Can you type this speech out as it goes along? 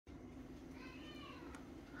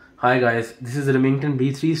Hi guys, this is the Remington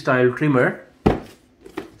B3 style trimmer.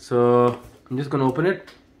 So I'm just gonna open it.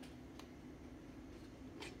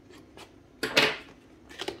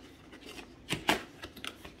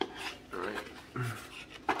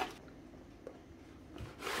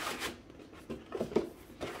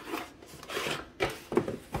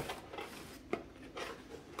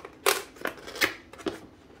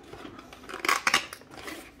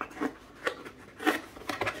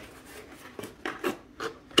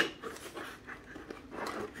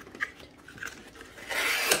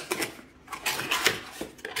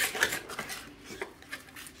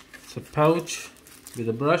 It's a pouch with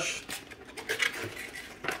a brush,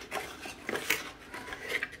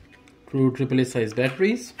 two AAA size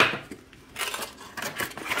batteries,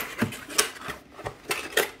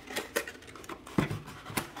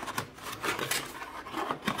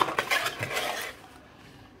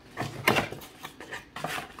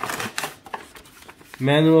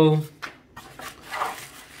 manual,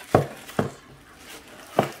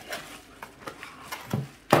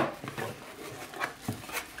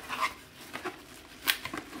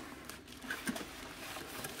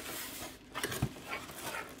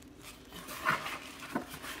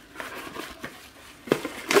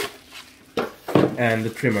 and the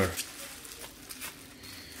trimmer.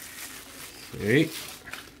 See?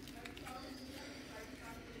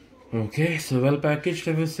 Okay, so well packaged,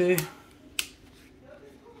 I would say.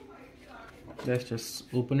 Let's just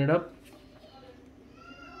open it up.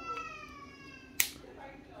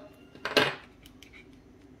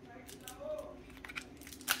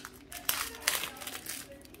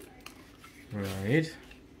 Right.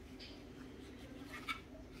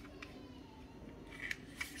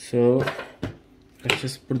 So let's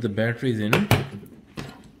just put the batteries in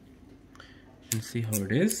and see how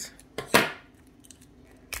it is.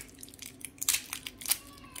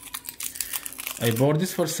 I bought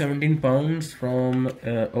this for 17 pounds from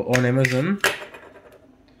on Amazon,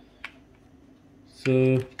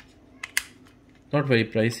 so not very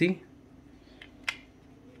pricey.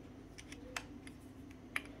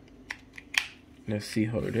 Let's see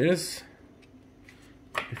how it is,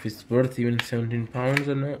 if it's worth even 17 pounds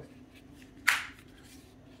or not.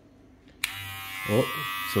 Oh,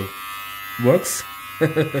 so works.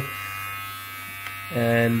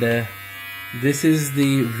 And this is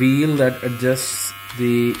the wheel that adjusts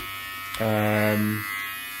the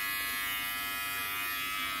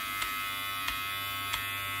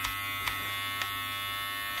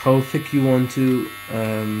how thick you want to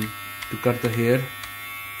cut the hair.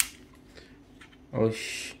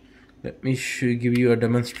 Let me give you a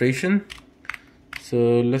demonstration.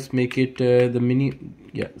 So let's make it the mini.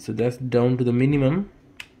 Yeah, so that's down to the minimum.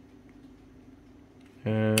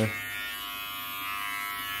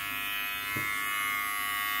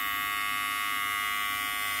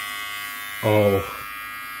 Oh,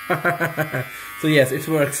 so yes, it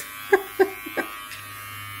works.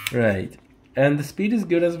 Right, and the speed is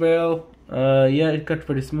good as well. Yeah, it cut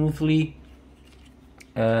pretty smoothly.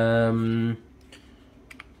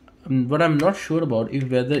 What I'm not sure about is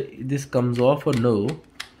whether this comes off or no.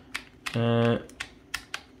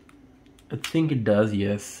 I think it does.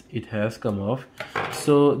 Yes, it has come off.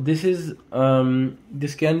 So this is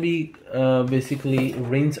this can be basically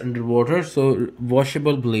rinsed underwater, so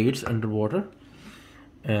washable blades underwater.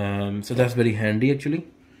 So that's very handy actually.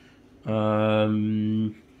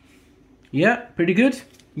 Yeah, pretty good.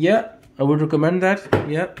 Yeah, I would recommend that.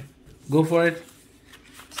 Yeah, go for it.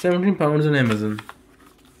 17 pounds on Amazon.